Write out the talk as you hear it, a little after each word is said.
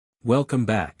Welcome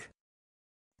back.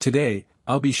 Today,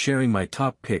 I'll be sharing my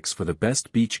top picks for the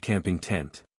best beach camping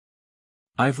tent.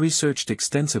 I've researched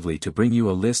extensively to bring you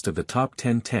a list of the top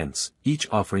 10 tents, each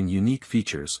offering unique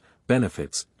features,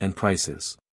 benefits, and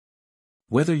prices.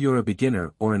 Whether you're a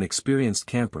beginner or an experienced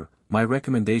camper, my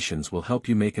recommendations will help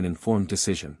you make an informed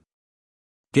decision.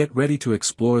 Get ready to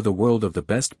explore the world of the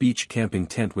best beach camping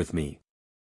tent with me.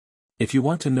 If you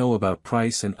want to know about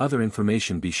price and other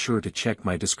information, be sure to check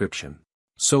my description.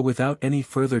 So without any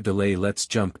further delay, let's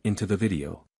jump into the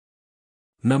video.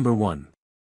 Number 1.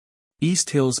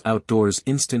 East Hills Outdoors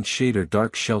Instant Shader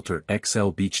Dark Shelter XL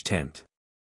Beach Tent.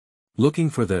 Looking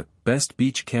for the best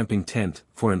beach camping tent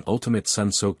for an ultimate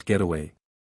sun-soaked getaway?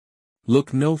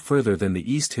 Look no further than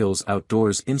the East Hills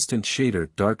Outdoors Instant Shader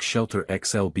Dark Shelter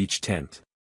XL Beach Tent.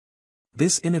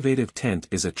 This innovative tent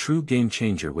is a true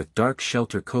game-changer with dark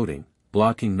shelter coating,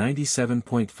 blocking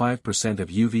 97.5%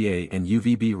 of UVA and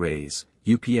UVB rays,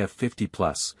 UPF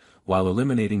 50+, while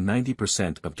eliminating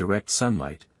 90% of direct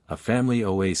sunlight, a family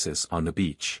oasis on the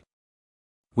beach.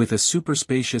 With a super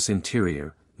spacious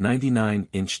interior,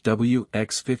 99-inch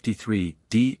WX53,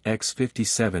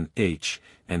 DX57H,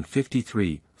 and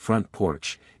 53 front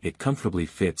porch, it comfortably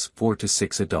fits 4 to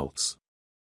 6 adults.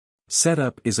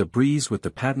 Setup is a breeze with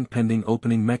the patent-pending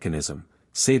opening mechanism,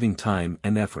 saving time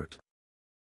and effort.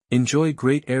 Enjoy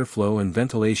great airflow and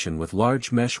ventilation with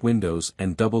large mesh windows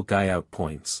and double guy-out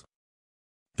points.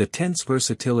 The tent's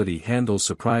versatility handles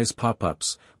surprise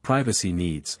pop-ups, privacy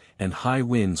needs, and high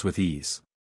winds with ease.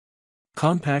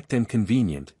 Compact and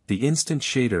convenient, the Instant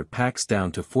Shader packs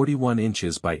down to 41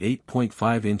 inches by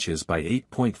 8.5 inches by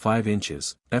 8.5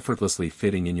 inches, effortlessly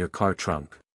fitting in your car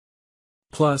trunk.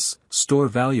 Plus, store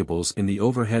valuables in the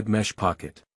overhead mesh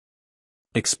pocket.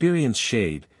 Experience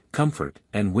shade, comfort,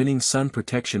 and winning sun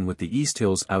protection with the East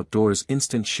Hills Outdoors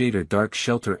Instant Shader Dark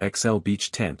Shelter XL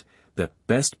Beach Tent, the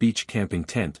best beach camping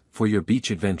tent for your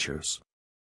beach adventures.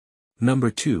 Number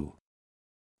 2.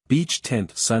 Beach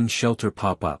Tent Sun Shelter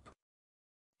Pop-Up.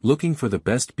 Looking for the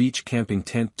best beach camping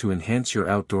tent to enhance your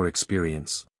outdoor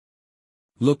experience?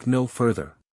 Look no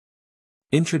further.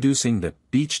 Introducing the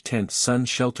Beach Tent Sun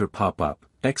Shelter Pop-Up,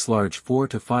 X-Large 4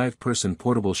 to 5 person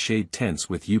portable shade tents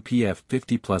with UPF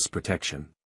 50+ protection.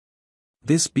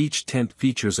 This beach tent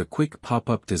features a quick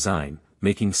pop-up design,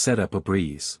 making setup a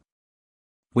breeze.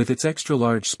 With its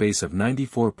extra-large space of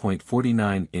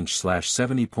 94.49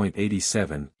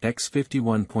 inch/70.87 x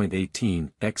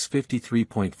 51.18 x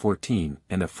 53.14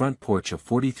 and a front porch of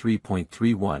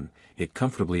 43.31, it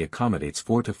comfortably accommodates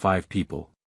 4 to 5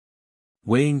 people.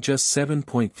 Weighing just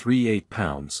 7.38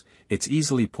 pounds, it's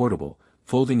easily portable,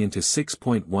 folding into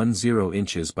 6.10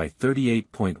 inches by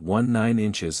 38.19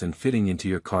 inches and fitting into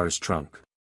your car's trunk.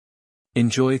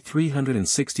 Enjoy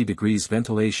 360 degrees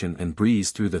ventilation and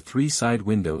breeze through the 3 side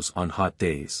windows on hot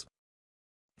days.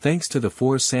 Thanks to the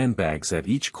 4 sandbags at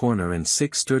each corner and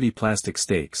 6 sturdy plastic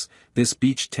stakes, this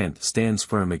beach tent stands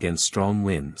firm against strong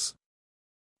winds.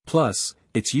 Plus,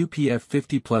 it's UPF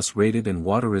 50+ rated and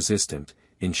water resistant,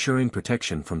 ensuring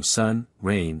protection from sun,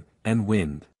 rain, and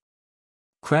wind.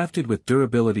 Crafted with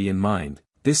durability in mind,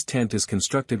 this tent is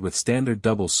constructed with standard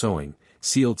double sewing,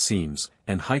 sealed seams,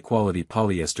 and high-quality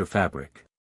polyester fabric.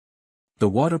 The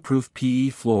waterproof PE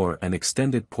floor and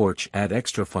extended porch add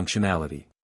extra functionality.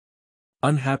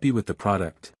 Unhappy with the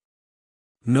product?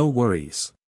 No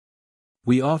worries.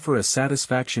 We offer a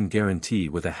satisfaction guarantee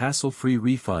with a hassle-free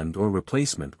refund or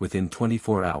replacement within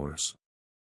 24 hours.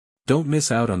 Don't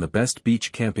miss out on the best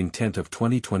beach camping tent of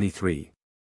 2023.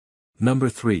 Number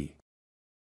 3.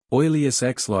 Oilius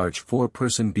X-Large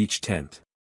 4-Person Beach Tent.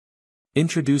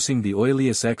 Introducing the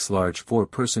Oilius X-Large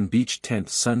 4-Person Beach Tent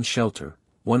Sun Shelter,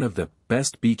 one of the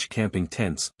best beach camping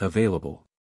tents available.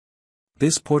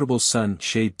 This portable sun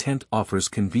shade tent offers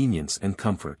convenience and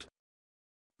comfort.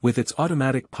 With its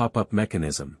automatic pop-up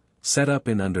mechanism, set up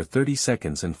in under 30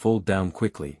 seconds and fold down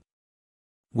quickly.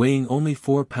 Weighing only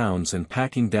 4 pounds and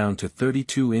packing down to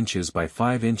 32 inches by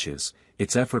 5 inches,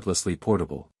 it's effortlessly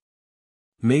portable.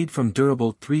 Made from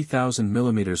durable 3000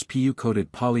 mm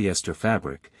PU-coated polyester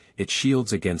fabric, it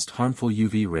shields against harmful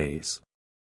UV rays.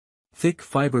 Thick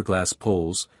fiberglass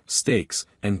poles, stakes,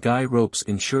 and guy ropes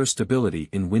ensure stability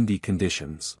in windy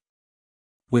conditions.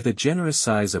 With a generous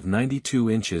size of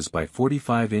 92 inches by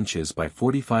 45 inches by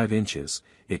 45 inches,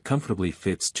 it comfortably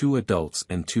fits 2 adults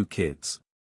and 2 kids.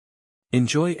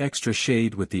 Enjoy extra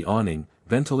shade with the awning,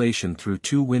 ventilation through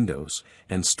 2 windows,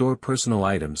 and store personal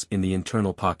items in the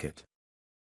internal pocket.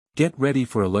 Get ready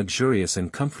for a luxurious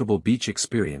and comfortable beach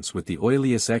experience with the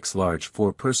Oilius X-Large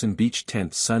 4-Person Beach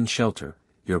Tent Sun Shelter,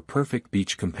 your perfect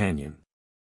beach companion.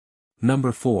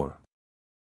 Number 4.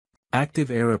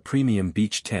 Active Era Premium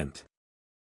Beach Tent.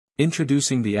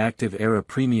 Introducing the Active Era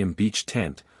Premium Beach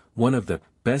Tent, one of the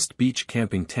best beach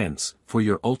camping tents for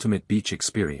your ultimate beach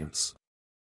experience.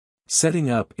 Setting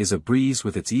up is a breeze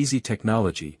with its easy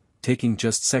technology, taking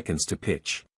just seconds to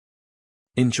pitch.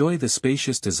 Enjoy the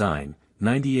spacious design,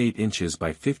 98 inches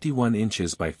by 51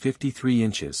 inches by 53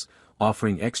 inches,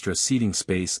 offering extra seating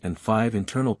space and 5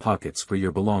 internal pockets for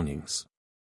your belongings.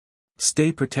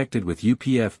 Stay protected with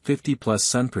UPF 50+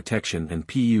 sun protection and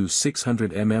PU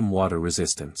 600 water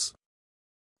resistance.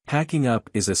 Packing up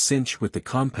is a cinch with the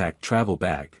compact travel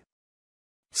bag.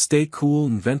 Stay cool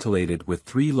and ventilated with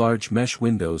 3 large mesh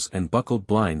windows and buckled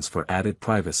blinds for added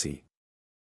privacy.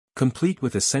 Complete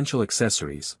with essential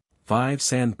accessories, 5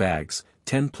 sandbags,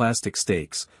 10 plastic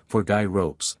stakes, 4 guy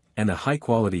ropes, and a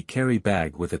high-quality carry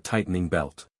bag with a tightening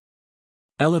belt.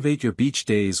 Elevate your beach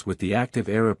days with the Active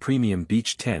Era Premium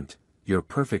Beach Tent, your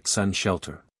perfect sun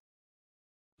shelter.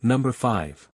 Number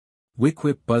 5.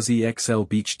 WicWhip Buzzy XL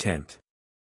Beach Tent.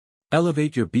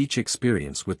 Elevate your beach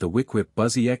experience with the WicWhip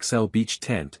Buzzy XL Beach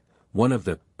Tent, one of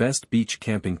the best beach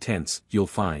camping tents you'll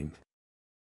find.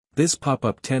 This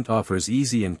pop-up tent offers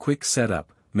easy and quick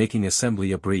setup, making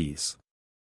assembly a breeze.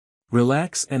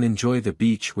 Relax and enjoy the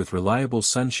beach with reliable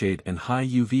sunshade and high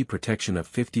UV protection of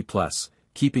 50+,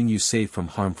 keeping you safe from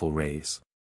harmful rays.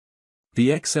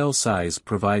 The XL size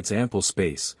provides ample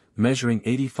space, measuring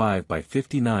 85 by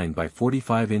 59 by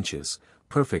 45 inches,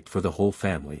 perfect for the whole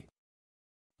family.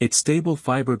 Its stable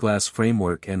fiberglass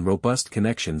framework and robust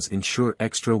connections ensure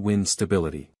extra wind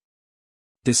stability.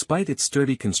 Despite its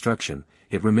sturdy construction,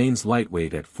 it remains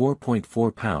lightweight at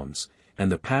 4.4 pounds,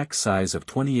 and the pack size of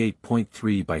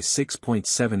 28.3 by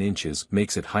 6.7 inches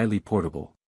makes it highly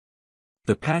portable.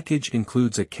 The package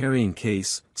includes a carrying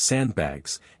case,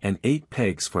 sandbags, and 8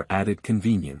 pegs for added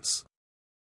convenience.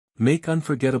 Make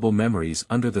unforgettable memories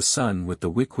under the sun with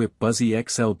the WicWhip Buzzy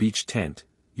XL Beach Tent,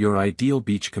 your ideal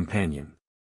beach companion.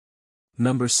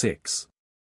 Number 6.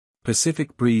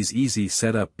 Pacific Breeze Easy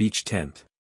Setup Beach Tent.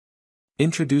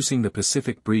 Introducing the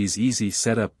Pacific Breeze Easy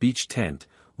Setup Beach Tent,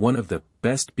 one of the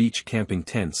best beach camping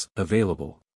tents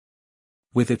available.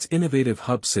 With its innovative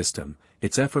hub system,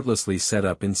 it's effortlessly set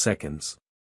up in seconds.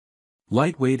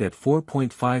 Lightweight at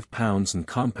 4.5 pounds and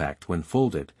compact when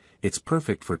folded, it's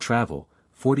perfect for travel,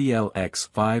 40L x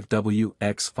 5W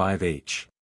x 5H.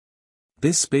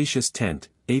 This spacious tent,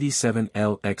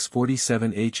 87L x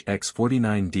 47H x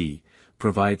 49D,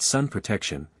 provides sun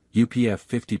protection, UPF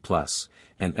 50+,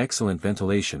 and excellent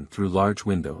ventilation through large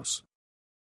windows.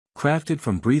 Crafted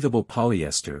from breathable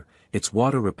polyester, it's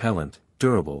water repellent,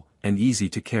 durable, and easy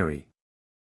to carry.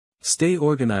 Stay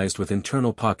organized with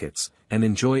internal pockets, and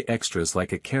enjoy extras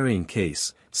like a carrying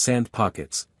case, sand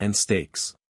pockets, and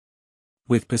stakes.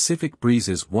 With Pacific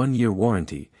Breeze's 1-year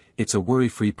warranty, it's a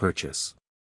worry-free purchase.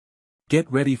 Get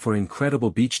ready for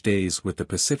incredible beach days with the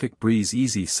Pacific Breeze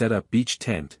Easy Setup Beach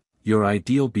Tent, your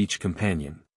ideal beach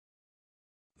companion.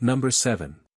 Number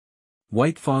 7.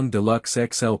 White Fong Deluxe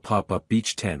XL Pop-Up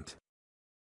Beach Tent.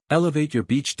 Elevate your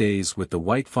beach days with the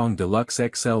White Fong Deluxe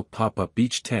XL Pop-Up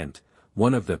Beach Tent,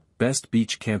 one of the best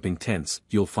beach camping tents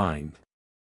you'll find.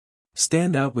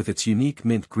 Stand out with its unique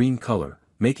mint green color,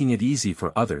 making it easy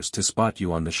for others to spot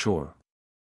you on the shore.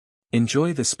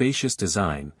 Enjoy the spacious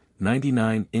design,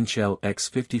 99-inch L x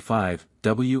 55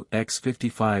 W x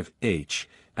 55 H,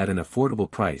 at an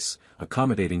affordable price,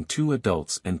 accommodating 2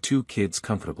 adults and 2 kids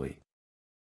comfortably.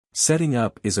 Setting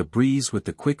up is a breeze with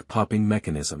the quick popping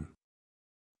mechanism.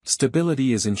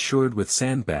 Stability is ensured with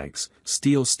sandbags,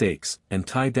 steel stakes, and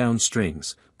tie-down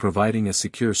strings, providing a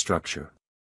secure structure.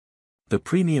 The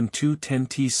premium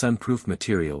 210T sunproof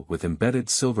material with embedded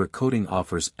silver coating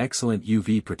offers excellent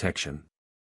UV protection.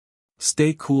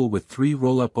 Stay cool with 3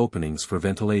 roll-up openings for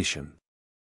ventilation.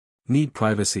 Need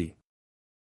privacy?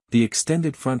 The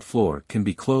extended front floor can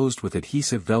be closed with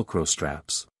adhesive Velcro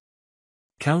straps.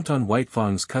 Count on White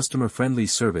Fong's customer-friendly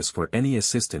service for any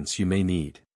assistance you may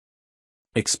need.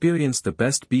 Experience the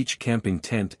best beach camping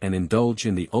tent and indulge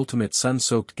in the ultimate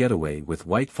sun-soaked getaway with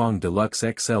White Fong Deluxe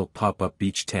XL Pop-Up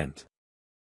Beach Tent.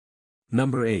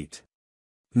 Number 8.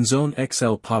 Nzone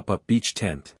XL Pop-Up Beach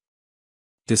Tent.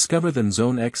 Discover the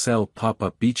Nzone XL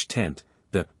Pop-Up Beach Tent,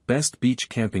 the best beach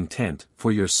camping tent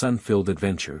for your sun-filled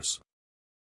adventures.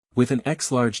 With an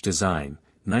X-large design,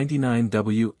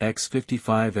 99W x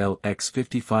 55L x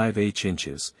 55H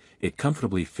inches, it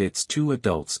comfortably fits 2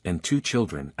 adults and 2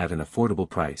 children at an affordable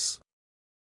price.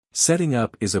 Setting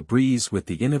up is a breeze with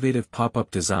the innovative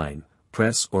pop-up design,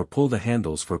 press or pull the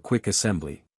handles for quick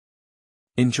assembly.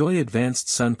 Enjoy advanced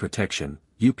sun protection,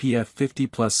 UPF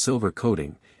 50+ silver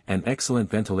coating, and excellent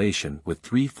ventilation with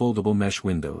 3 foldable mesh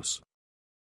windows.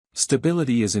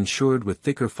 Stability is ensured with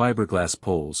thicker fiberglass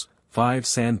poles, 5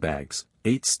 sandbags,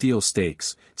 8 steel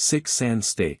stakes, 6 sand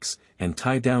stakes, and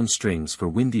tie-down strings for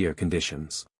windier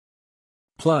conditions.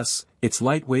 Plus, it's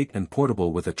lightweight and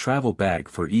portable with a travel bag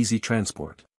for easy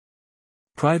transport.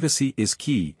 Privacy is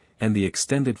key, and the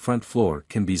extended front floor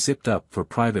can be zipped up for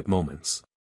private moments.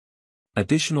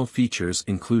 Additional features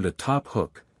include a top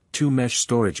hook, 2 mesh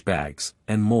storage bags,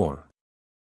 and more.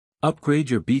 Upgrade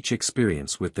your beach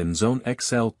experience with the Zone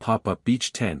XL pop-up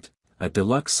beach tent, a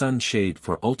deluxe sun shade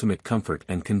for ultimate comfort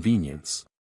and convenience.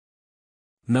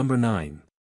 Number 9.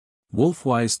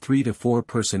 Wolfwise 3 to 4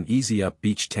 Person Easy Up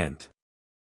Beach Tent.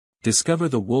 Discover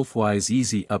the Wolfwise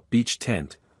Easy Up Beach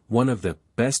Tent, one of the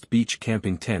best beach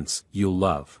camping tents you'll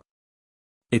love.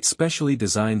 Its specially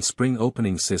designed spring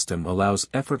opening system allows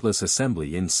effortless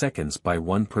assembly in seconds by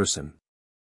one person.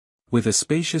 With a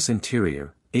spacious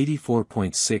interior,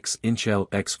 84.6-inch L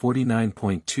x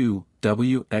 49.2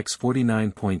 W x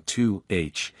 49.2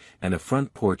 H, and a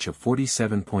front porch of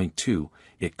 47.2,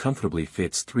 it comfortably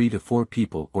fits 3 to 4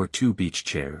 people or 2 beach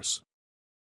chairs.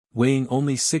 Weighing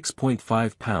only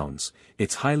 6.5 pounds,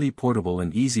 it's highly portable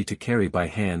and easy to carry by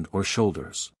hand or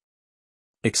shoulders.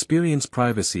 Experience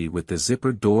privacy with the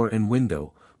zippered door and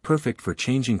window, perfect for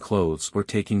changing clothes or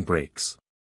taking breaks.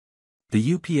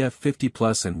 The UPF 50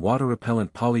 Plus and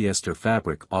water-repellent polyester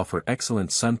fabric offer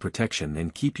excellent sun protection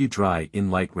and keep you dry in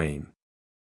light rain.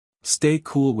 Stay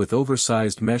cool with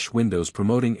oversized mesh windows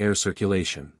promoting air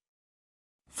circulation.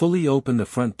 Fully open the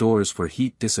front doors for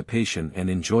heat dissipation and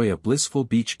enjoy a blissful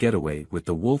beach getaway with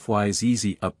the Wolfwise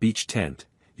Easy Up Beach Tent,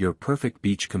 your perfect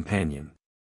beach companion.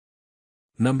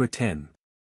 Number 10.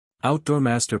 Outdoor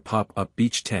Master Pop-Up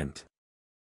Beach Tent.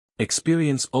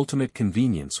 Experience ultimate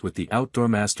convenience with the Outdoor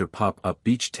Master Pop-Up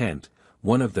Beach Tent,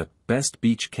 one of the best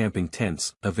beach camping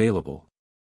tents available.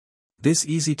 This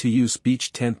easy-to-use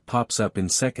beach tent pops up in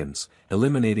seconds,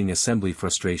 eliminating assembly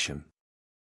frustration.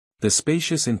 The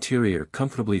spacious interior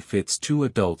comfortably fits 2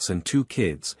 adults and 2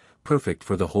 kids, perfect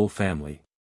for the whole family.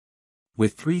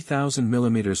 With 3000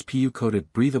 mm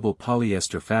PU-coated breathable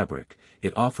polyester fabric,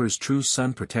 it offers true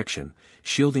sun protection,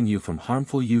 shielding you from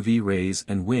harmful UV rays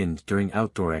and wind during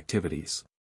outdoor activities.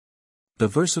 The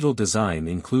versatile design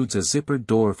includes a zippered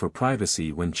door for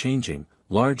privacy when changing,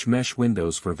 large mesh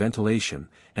windows for ventilation,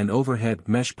 and overhead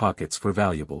mesh pockets for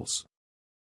valuables.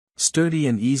 Sturdy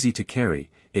and easy to carry,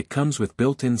 it comes with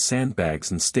built-in sandbags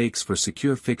and stakes for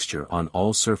secure fixture on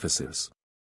all surfaces.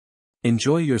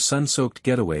 Enjoy your sun-soaked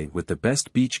getaway with the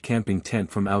best beach camping tent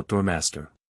from Outdoor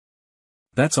Master.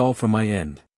 That's all from my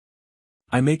end.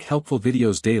 I make helpful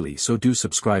videos daily, so do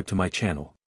subscribe to my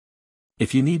channel.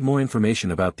 If you need more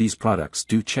information about these products,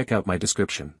 do check out my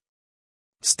description.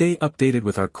 Stay updated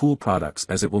with our cool products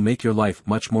as it will make your life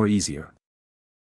much more easier.